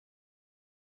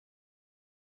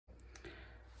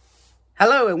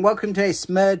Hello and welcome to a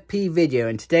Smurd P video,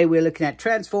 and today we're looking at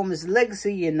Transformers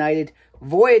Legacy United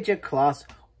Voyager class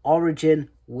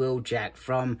Origin Wheeljack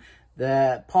from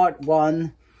the part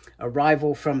 1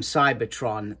 arrival from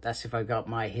Cybertron. That's if I got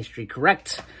my history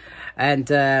correct. And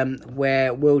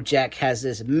where Wheeljack has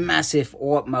this massive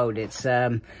ARC mode. It's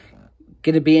going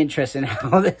to be interesting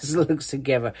how this looks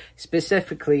together,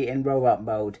 specifically in robot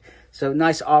mode. So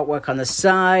nice artwork on the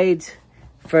side,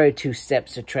 32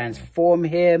 steps to transform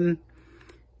him.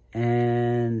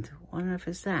 And what on earth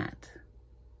is that?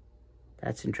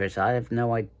 That's interesting. I have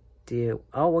no idea.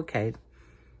 Oh, okay.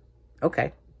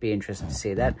 Okay, be interesting to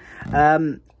see that.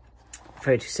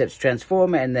 32 steps to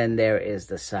transform, and then there is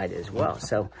the side as well.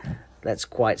 So let's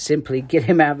quite simply get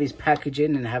him out of his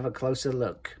packaging and have a closer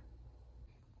look.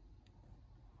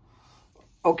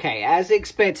 Okay, as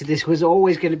expected, this was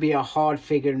always going to be a hard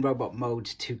figure in robot mode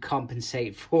to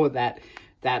compensate for that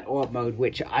ARC mode,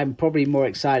 which I'm probably more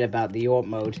excited about the ARC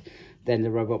mode than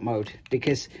the robot mode,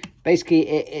 because basically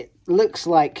it looks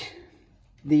like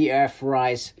the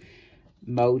Earthrise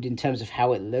mode in terms of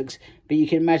how it looks, but you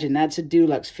can imagine that's a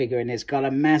deluxe figure and it's got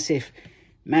a massive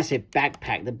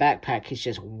backpack. The backpack is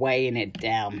just weighing it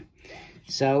down.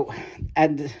 So,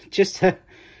 and just to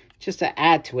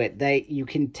add to it, you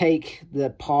can take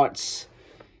the parts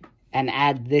and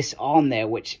add this on there,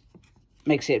 which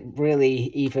makes it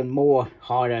really even more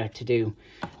harder to do.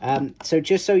 So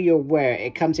just so you're aware,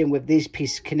 it comes in with these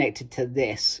pieces connected to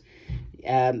this.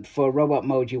 For robot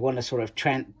mode, you want to sort of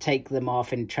take them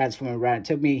off and transform them around. It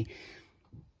took me,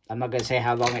 I'm not going to say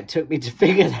how long it took me to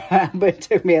figure that out, but it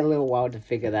took me a little while to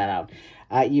figure that out.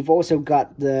 You've also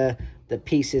got the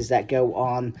pieces that go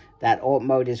on that ARC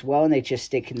mode as well, and they just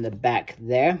stick in the back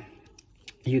there.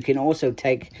 You can also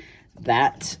take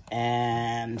that,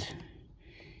 and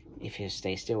if you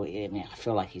stay still, I mean, I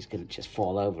feel like he's going to just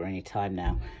fall over any time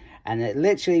now. And it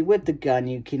literally, with the gun,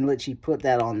 you can literally put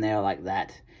that on there like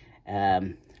that,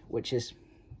 which is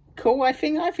cool, I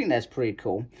think. I think that's pretty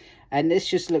cool. And this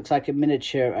just looks like a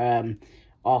miniature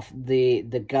of the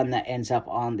gun that ends up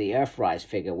on the Earthrise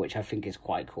figure, which I think is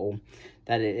quite cool.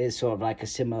 That it is sort of like a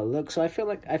similar look. So I feel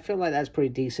like that's pretty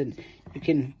decent. You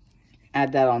can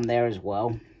add that on there as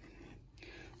well.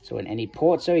 So in any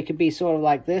port, so it could be sort of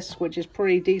like this, which is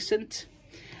pretty decent.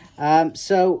 Okay,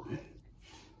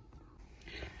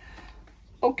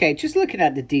 just looking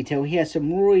at the detail, he has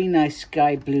some really nice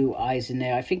sky blue eyes in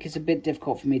there. I think it's a bit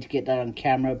difficult for me to get that on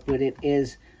camera, but it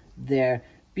is there.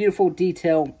 Beautiful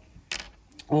detail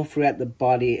all throughout the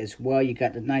body as well. You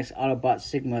got the nice Autobot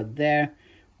Sigma there,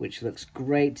 which looks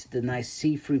great. The nice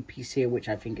see-through piece here, which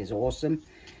I think is awesome.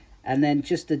 And then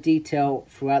just the detail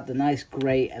throughout, the nice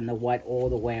grey and the white all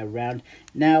the way around.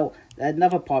 Now,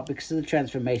 another part, because of the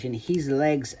transformation, his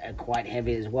legs are quite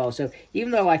heavy as well. So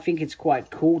even though I think it's quite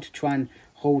cool to try and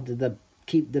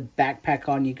keep the backpack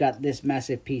on, you got this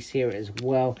massive piece here as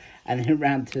well. And then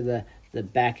around to the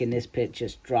back, in this pit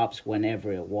just drops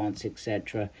whenever it wants,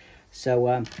 etc.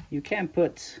 So you can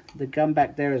put the gun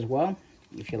back there as well,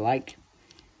 if you like,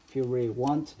 if you really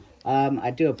want. I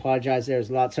do apologize,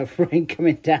 there's lots of rain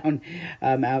coming down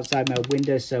outside my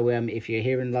window, so if you're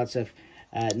hearing lots of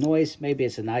noise, maybe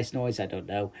it's a nice noise, I don't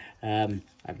know.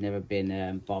 I've never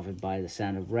been bothered by the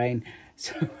sound of rain.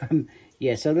 So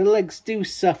yeah, so the legs do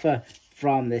suffer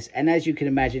from this, and as you can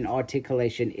imagine,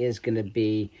 articulation is going to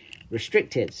be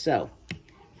restricted. So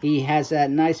he has a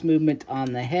nice movement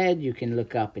on the head. You can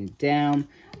look up and down.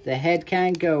 The head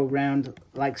can go around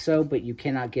like so, but you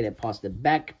cannot get it past the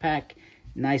backpack.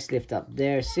 Nice lift up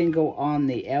there, single on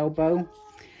the elbow,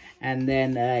 and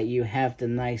then you have the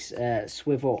nice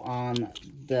swivel on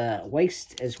the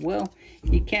waist as well.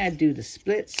 He can do the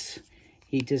splits.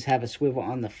 He does have a swivel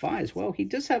on the thigh as well. He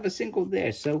does have a single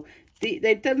there, so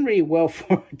they've done really well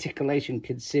for articulation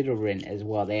considering as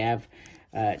well. They have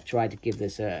tried to give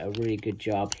this a really good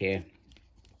job here,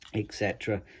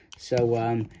 etc.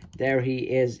 So there he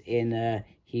is in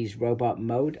his robot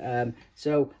mode.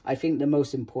 So I think the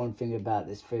most important thing about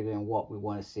this figure and what we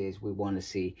want to see is we want to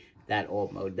see that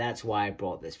ARC mode. That's why I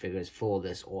brought this figure, is for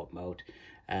this ARC mode.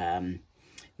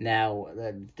 Now,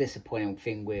 the disappointing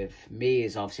thing with me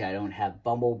is obviously I don't have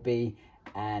Bumblebee,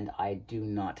 and I do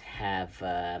not have,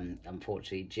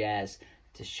 unfortunately, Jazz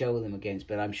to show them against,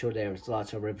 but I'm sure there's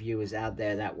lots of reviewers out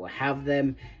there that will have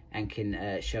them and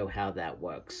can show how that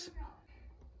works.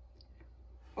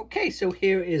 Okay, so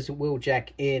here is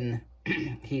Wheeljack in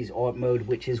his ARC mode,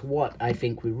 which is what I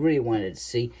think we really wanted to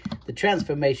see. The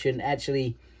transformation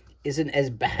actually isn't as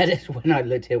bad as when I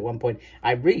looked at one point.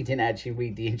 I really didn't actually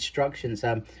read the instructions.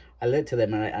 I looked at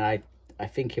them and I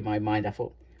think in my mind I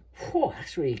thought, whoa,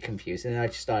 that's really confusing. And I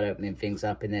just started opening things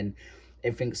up, and then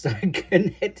everything started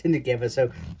connecting together.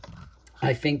 So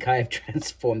I think I have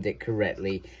transformed it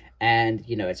correctly, and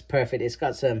you know, it's perfect. It's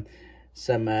got some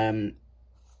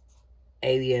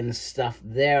alien stuff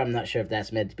there. I'm not sure if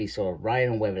that's meant to be sort of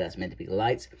Ryan or whether that's meant to be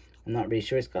lights. I'm not really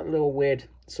sure. It's got a little weird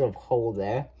sort of hole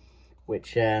there,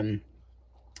 which I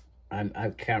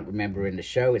can't remember in the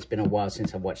show. It's been a while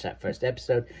since I watched that first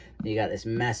episode. You got this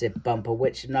massive bumper,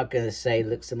 which I'm not going to say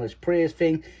looks the most prettiest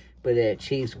thing, but it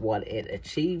achieves what it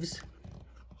achieves.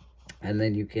 And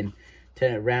then you can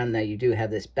turn it around. Now you do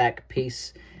have this back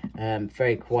piece,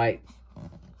 very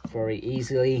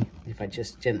easily. If I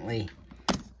just gently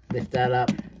lift that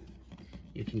up,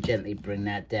 you can gently bring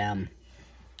that down.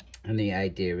 And the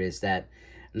idea is that,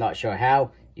 I'm not sure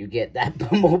how, you get that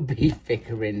Bumblebee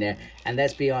figure in there. And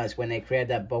let's be honest, when they created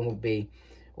that Bumblebee,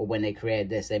 or when they created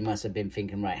this, they must have been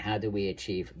thinking, right, how do we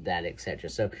achieve that,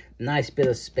 etc. So, nice bit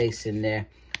of space in there.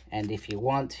 And if you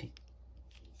want,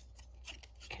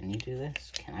 can you do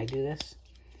this? Can I do this?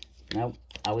 Nope.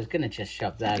 I was going to just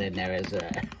shove that in there as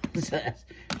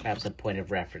perhaps a point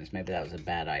of reference. Maybe that was a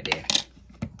bad idea.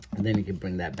 And then you can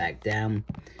bring that back down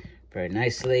very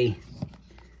nicely.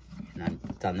 And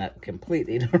I've done that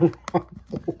completely the wrong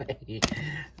way.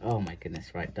 Oh my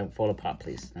goodness, right, don't fall apart,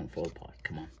 please. Don't fall apart,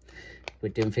 come on. We're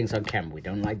doing things on camera. We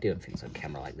don't like doing things on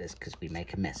camera like this because we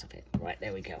make a mess of it. Right,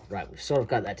 there we go. Right, we've sort of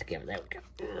got that together. There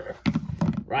we go.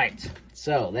 Right,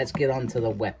 so let's get on to the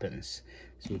weapons.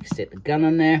 So you can stick the gun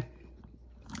on there,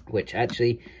 which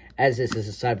actually, as this is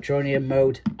a Cybertronian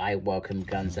mode, I welcome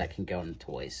guns that can go on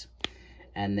toys.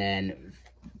 And then,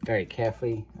 very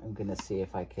carefully, I'm going to see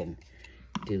if I can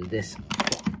do this.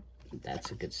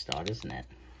 That's a good start, isn't it?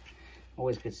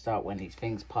 Always good start when these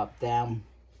things pop down.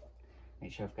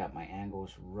 Make sure I've got my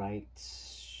angles right.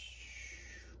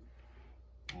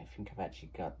 I think I've actually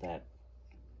got that.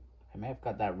 I may have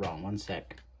got that wrong. One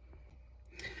sec.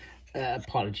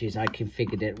 Apologies, I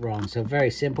configured it wrong. So very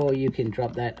simple. You can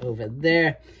drop that over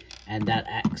there. And that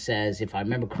acts as, if I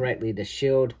remember correctly, the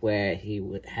shield where he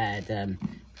had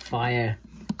fire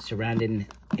surrounding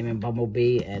him and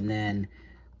Bumblebee, and then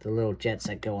the little jets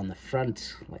that go on the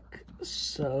front, like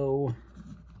so.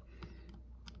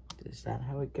 Is that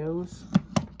how it goes?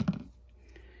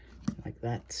 Like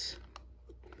that.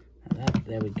 Like that.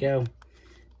 There we go.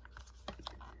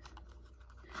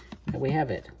 And we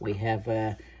have it. We have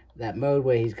that mode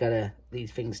where he's got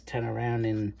these things turn around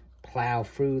and plow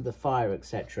through the fire,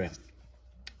 etc.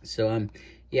 So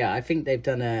yeah, I think they've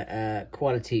done a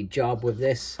quality job with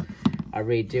this. I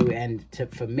really do. And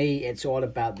for me, it's all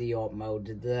about the alt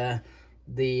mode.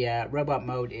 The robot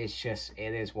mode is just,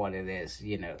 it is what it is.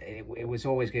 You know, it was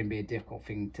always going to be a difficult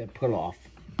thing to pull off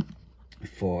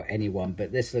for anyone,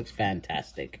 but this looks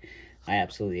fantastic. I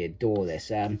absolutely adore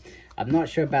this. I'm not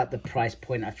sure about the price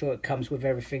point. I feel it comes with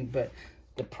everything, but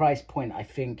the price point, I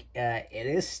think it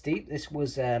is steep. This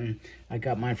was, I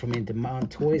got mine from In Demand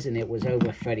Toys, and it was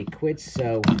over 30 quid.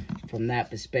 So from that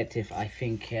perspective, I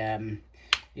think,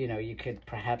 you know, you could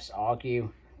perhaps argue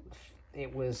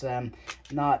it was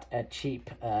not a cheap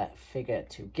figure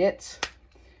to get.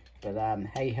 But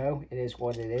hey-ho, it is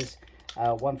what it is.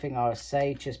 One thing I'll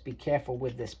say, just be careful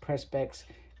with this Perspex,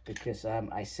 because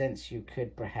I sense you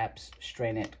could perhaps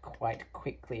strain it quite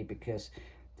quickly, because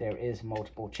there is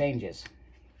multiple changes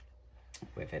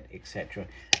with it, etc.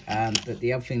 But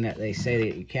the other thing that they say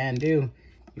that you can do,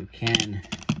 you can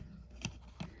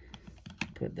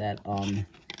put that on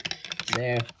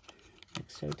there, like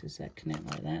so. Does that connect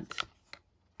like that?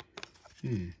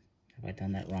 Have I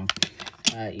done that wrong?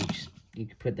 You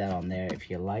can put that on there if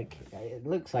you like. It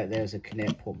looks like there's a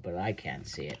connect port, but I can't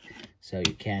see it, so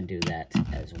you can do that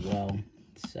as well.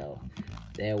 So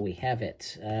there we have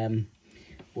it.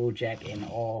 Wheeljack in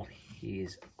all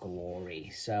his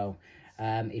glory. So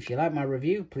if you like my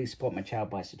review, please support my channel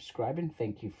by subscribing.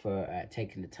 Thank you for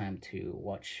taking the time to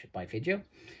watch my video.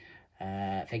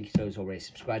 Thank you to those already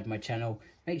subscribed to my channel.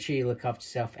 Make sure you look after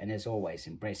yourself, and as always,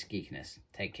 embrace geekiness.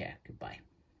 Take care. Goodbye.